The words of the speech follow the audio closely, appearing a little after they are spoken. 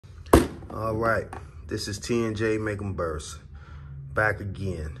All right, this is TNJ Make 'em Burst, back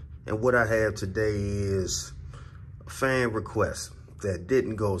again. And what I have today is a fan request that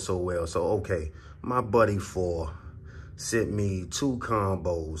didn't go so well. So, okay, my buddy 4 sent me 2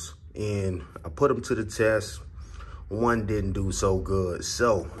 combos and I put them to the test. One didn't do so good.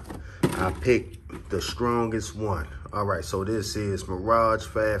 So I picked the strongest one. All right, so this is Mirage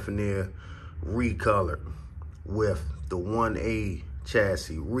Fafnir recolored with the 1A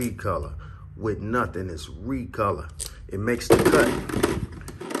chassis recolor with nothing. It's recolor. It makes the cut.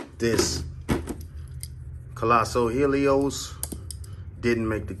 This Colossal Helios didn't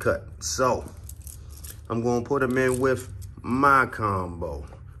make the cut. So I'm gonna put them in with my combo.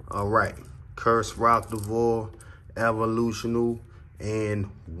 All right, Curse Roktavor, Evolutional, and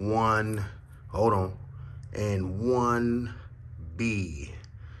one B.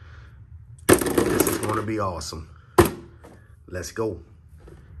 This is gonna be awesome. Let's go.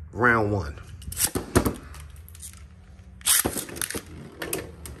 Round 1.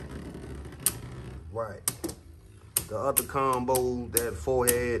 Right. The other combo that 4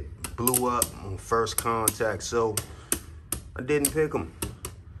 had blew up on first contact, so I didn't pick them.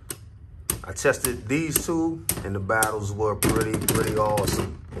 I tested these 2 and the battles were pretty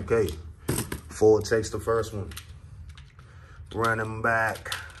awesome. Okay. 4 takes the first one. Run him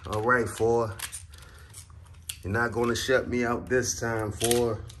back. All right, 4. You're not gonna shut me out this time,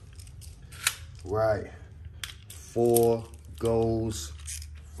 4. Right. 4 goes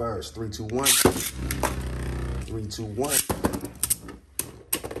first. 3, 2, 1. 3, 2, 1.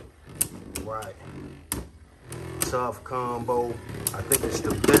 Right. Tough combo. I think it's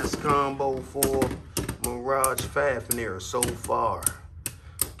the best combo for Mirage Fafnir so far.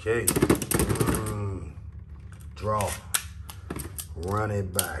 Okay. Draw. Run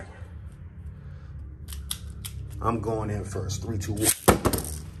it back. I'm going in first. 3, 2, 1.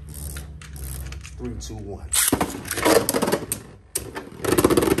 3, 2, 1.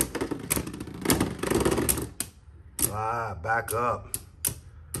 Back up.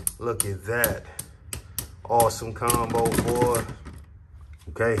 Look at that. Awesome combo 4.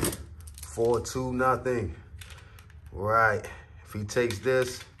 Okay. 4-2 nothing. Right. If he takes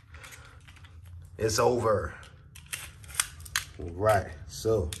this, it's over. Right.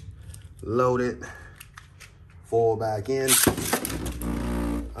 So load it. 4 back in.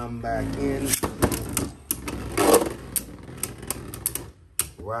 I'm back in.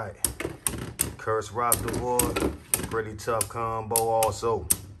 Right. Curse Roktavor. Pretty tough combo also.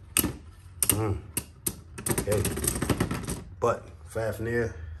 Okay. But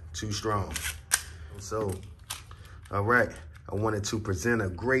Fafnir, too strong. So, all right. I wanted to present a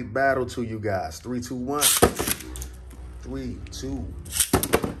great battle to you guys. 3, 2, 1. 3, 2,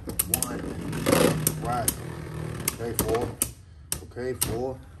 1. Right. Okay, 4. Okay,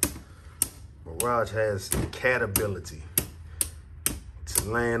 4. Mirage has cat ability to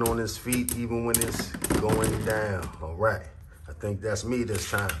land on his feet even when it's going down. All right. I think that's me this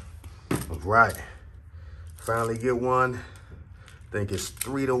time. All right. Finally get one. I think it's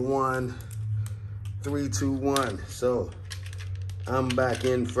 3 to 1. 3, 2, 1. So I'm back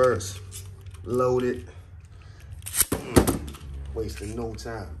in first. Loaded. Wasting no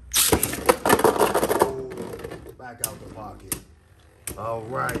time. Back out the pocket. All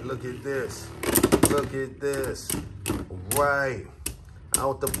right, look at this. Look at this. Right.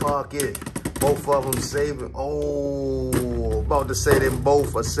 Out the pocket. Both of them saving. Oh, about to say them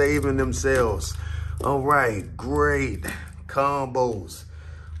both are saving themselves. All right, great combos.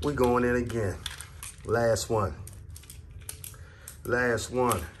 We're going in again. Last one. Last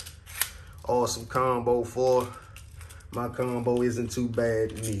one. Awesome combo 4. My combo isn't too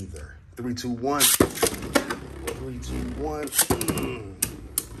bad neither. 3, 2, 1. 3, 2, 1.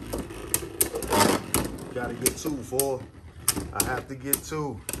 Gotta get 2, 4. I have to get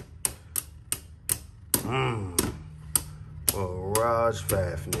 2. Mirage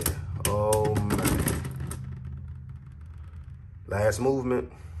Fafnir. Oh man. Last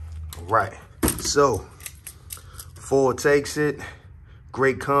movement. Right. So 4 takes it.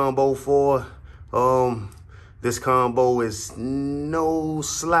 Great combo 4. This combo is no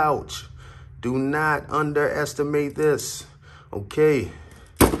slouch. Do not underestimate this. Okay.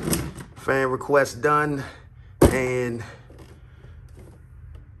 Fan request done. And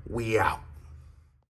we out.